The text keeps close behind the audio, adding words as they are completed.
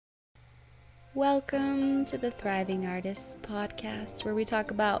Welcome to the Thriving Artists podcast, where we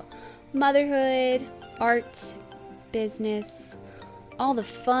talk about motherhood, art, business, all the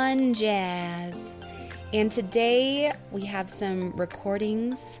fun jazz. And today we have some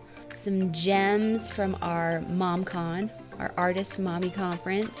recordings, some gems from our MomCon, our Artist Mommy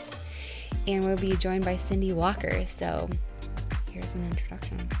Conference, and we'll be joined by Cindy Walker. So here's an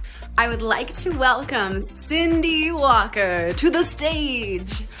introduction. I would like to welcome Cindy Walker to the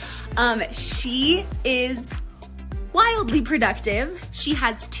stage. She is wildly productive. She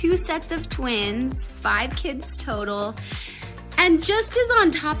has 2 sets of twins, 5 kids total, and just is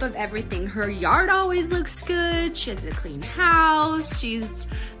on top of everything. Her yard always looks good. She has a clean house. She's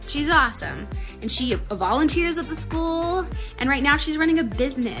awesome. And she volunteers at the school, and right now she's running a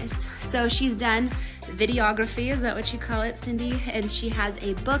business. So she's done videography, is that what you call it, Cindy? And she has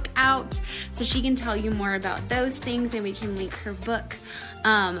a book out, so she can tell you more about those things, and we can link her book.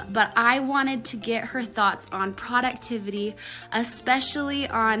 But I wanted to get her thoughts on productivity, especially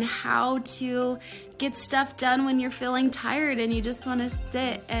on how to get stuff done when you're feeling tired and you just want to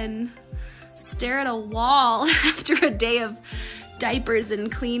sit and stare at a wall after a day of diapers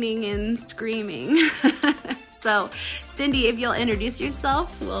and cleaning and screaming. So, Cindy, if you'll introduce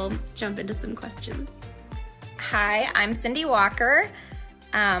yourself, we'll jump into some questions. Hi, I'm Cindy Walker.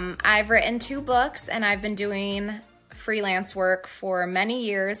 I've written 2 books, and I've been doing freelance work for many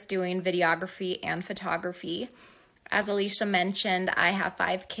years, doing videography and photography. As Alicia mentioned, I have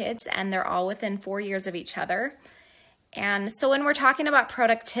 5 kids, and they're all within 4 years of each other. And so when we're talking about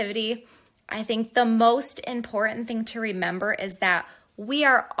productivity, I think the most important thing to remember is that we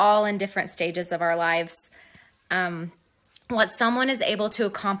are all in different stages of our lives. What someone is able to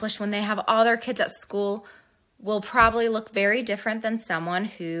accomplish when they have all their kids at school will probably look very different than someone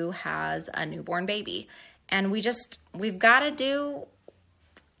who has a newborn baby. And we've got to do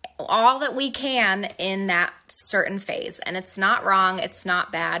all that we can in that certain phase. And it's not wrong. It's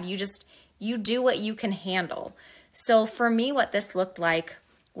not bad. You do what you can handle. So for me, what this looked like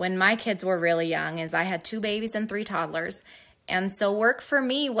when my kids were really young is I had 2 babies and 3 toddlers. And so work for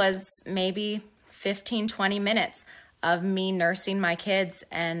me was maybe 15, 20 minutes of me nursing my kids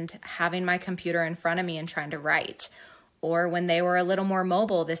and having my computer in front of me and trying to write. Or when they were a little more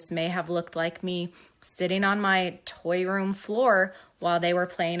mobile, this may have looked like me sitting on my toy room floor while they were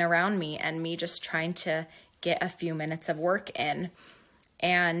playing around me and me just trying to get a few minutes of work in.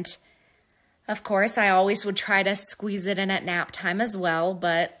 And of course, I always would try to squeeze it in at nap time as well,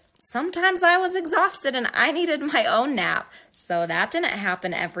 but sometimes I was exhausted and I needed my own nap. So that didn't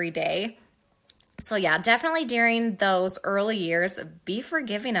happen every day. So yeah, definitely during those early years, be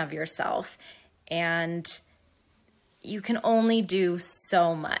forgiving of yourself. And you can only do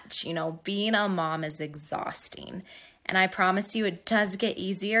so much. Being a mom is exhausting. And I promise you, it does get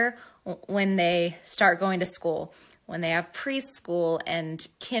easier when they start going to school, when they have preschool and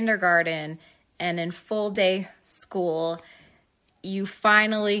kindergarten and in full day school, you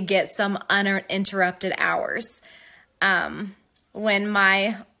finally get some uninterrupted hours. When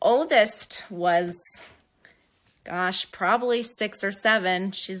my oldest was, probably 6 or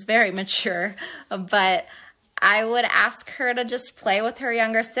 7, she's very mature, but I would ask her to just play with her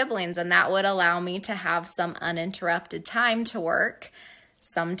younger siblings, and that would allow me to have some uninterrupted time to work.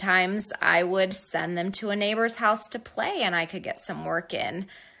 Sometimes I would send them to a neighbor's house to play, and I could get some work in.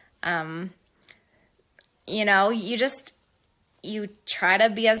 You try to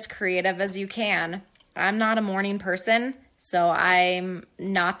be as creative as you can. I'm not a morning person, so I'm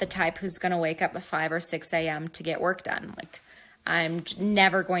not the type who's going to wake up at 5 or 6 a.m. to get work done. I'm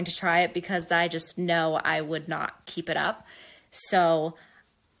never going to try it because I just know I would not keep it up. So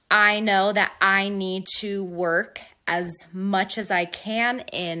I know that I need to work as much as I can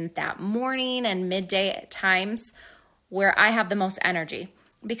in that morning and midday times where I have the most energy.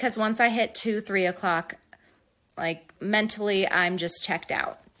 Because once I hit 2, 3 o'clock, mentally, I'm just checked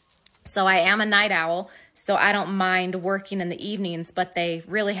out. So I am a night owl, so I don't mind working in the evenings, but they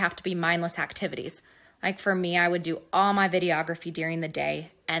really have to be mindless activities. For me, I would do all my videography during the day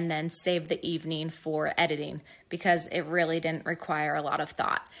and then save the evening for editing because it really didn't require a lot of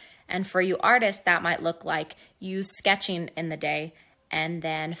thought. And for you artists, that might look like you sketching in the day and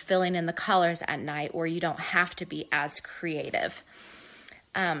then filling in the colors at night where you don't have to be as creative.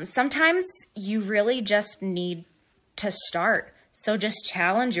 Sometimes you really just need to start. So just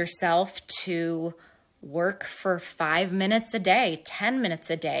challenge yourself to work for 5 minutes a day, 10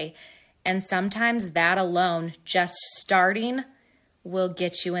 minutes a day. And sometimes that alone, just starting, will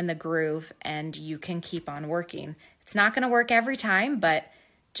get you in the groove and you can keep on working. It's not going to work every time, but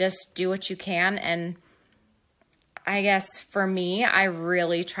just do what you can. And I guess for me, I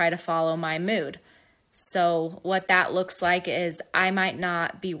really try to follow my mood. So what that looks like is I might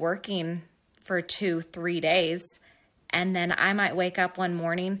not be working for 2-3 days, and then I might wake up one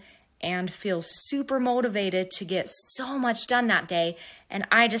morning and feel super motivated to get so much done that day. And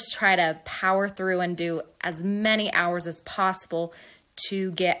I just try to power through and do as many hours as possible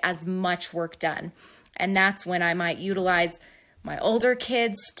to get as much work done. And that's when I might utilize my older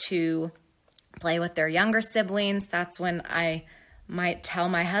kids to play with their younger siblings. That's when I might tell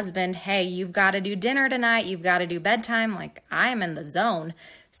my husband, hey, you've got to do dinner tonight. You've got to do bedtime. Like, I'm in the zone.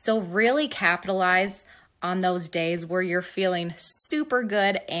 So really capitalize on those days where you're feeling super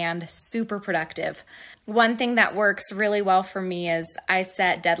good and super productive. One thing that works really well for me is I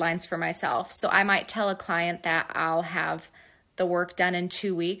set deadlines for myself. So I might tell a client that I'll have the work done in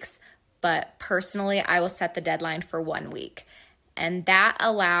 2 weeks, but personally, I will set the deadline for 1 week. And that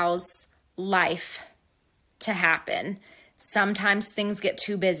allows life to happen. Sometimes things get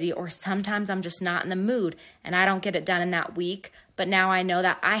too busy, or sometimes I'm just not in the mood and I don't get it done in that week. But now I know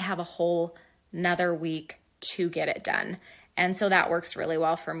that I have a whole another week to get it done. And so that works really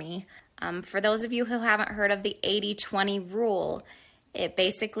well for me. For those of you who haven't heard of the 80-20 rule, it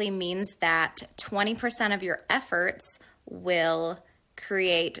basically means that 20% of your efforts will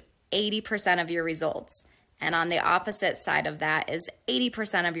create 80% of your results. And on the opposite side of that is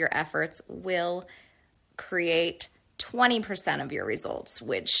 80% of your efforts will create 20% of your results,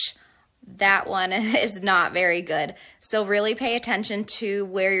 which that one is not very good. So really pay attention to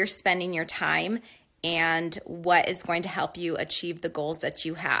where you're spending your time and what is going to help you achieve the goals that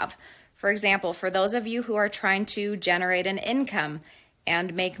you have. For example, for those of you who are trying to generate an income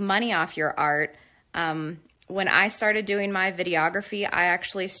and make money off your art, when I started doing my videography, I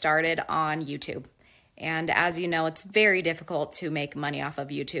actually started on YouTube. And as you know, it's very difficult to make money off of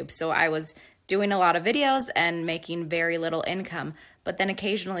YouTube. So I was doing a lot of videos and making very little income. But then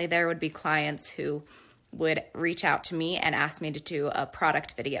occasionally there would be clients who would reach out to me and ask me to do a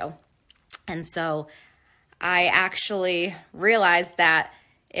product video. And so I actually realized that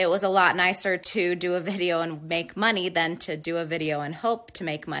it was a lot nicer to do a video and make money than to do a video and hope to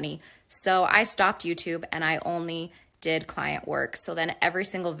make money. So I stopped YouTube and I only did client work. So then every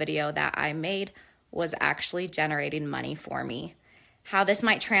single video that I made was actually generating money for me. How this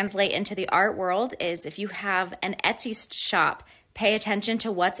might translate into the art world is if you have an Etsy shop, pay attention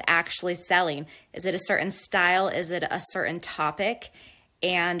to what's actually selling. Is it a certain style? Is it a certain topic?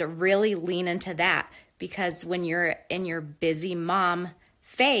 And really lean into that, because when you're in your busy mom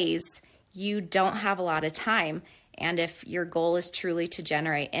phase, you don't have a lot of time. And if your goal is truly to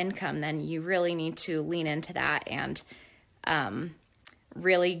generate income, then you really need to lean into that and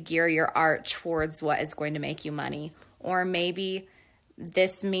really gear your art towards what is going to make you money. Or maybe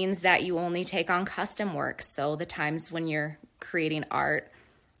this means that you only take on custom work. So the times when you're creating art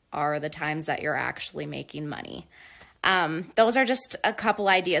are the times that you're actually making money. Those are just a couple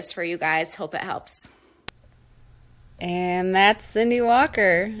ideas for you guys. Hope it helps. And that's Cindy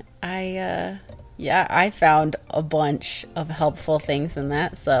Walker. I found a bunch of helpful things in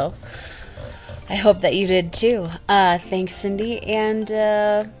that, so I hope that you did too. Thanks, Cindy. And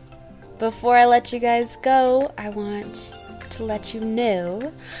before I let you guys go, I want to let you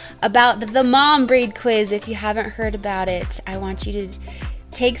know about the Mom Breed Quiz. If you haven't heard about it, I want you to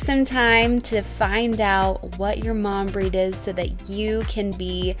take some time to find out what your mom breed is so that you can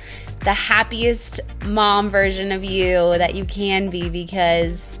be the happiest mom version of you that you can be,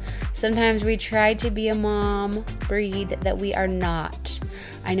 because sometimes we try to be a mom breed that we are not.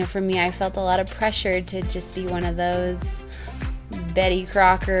 I know for me, I felt a lot of pressure to just be one of those Betty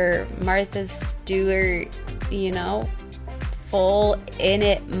Crocker, Martha Stewart, full in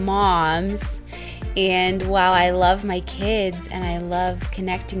it moms. And while I love my kids and I love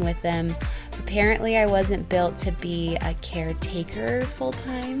connecting with them, apparently I wasn't built to be a caretaker full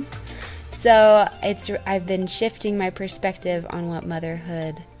time. So I've been shifting my perspective on what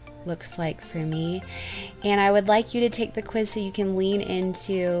motherhood looks like for me. And I would like you to take the quiz so you can lean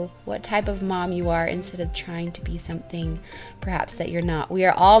into what type of mom you are instead of trying to be something perhaps that you're not. We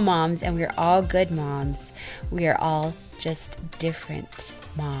are all moms and we are all good moms. We are all just different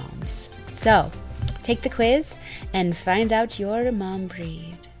moms. So take the quiz and find out your mom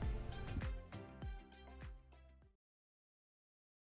breed.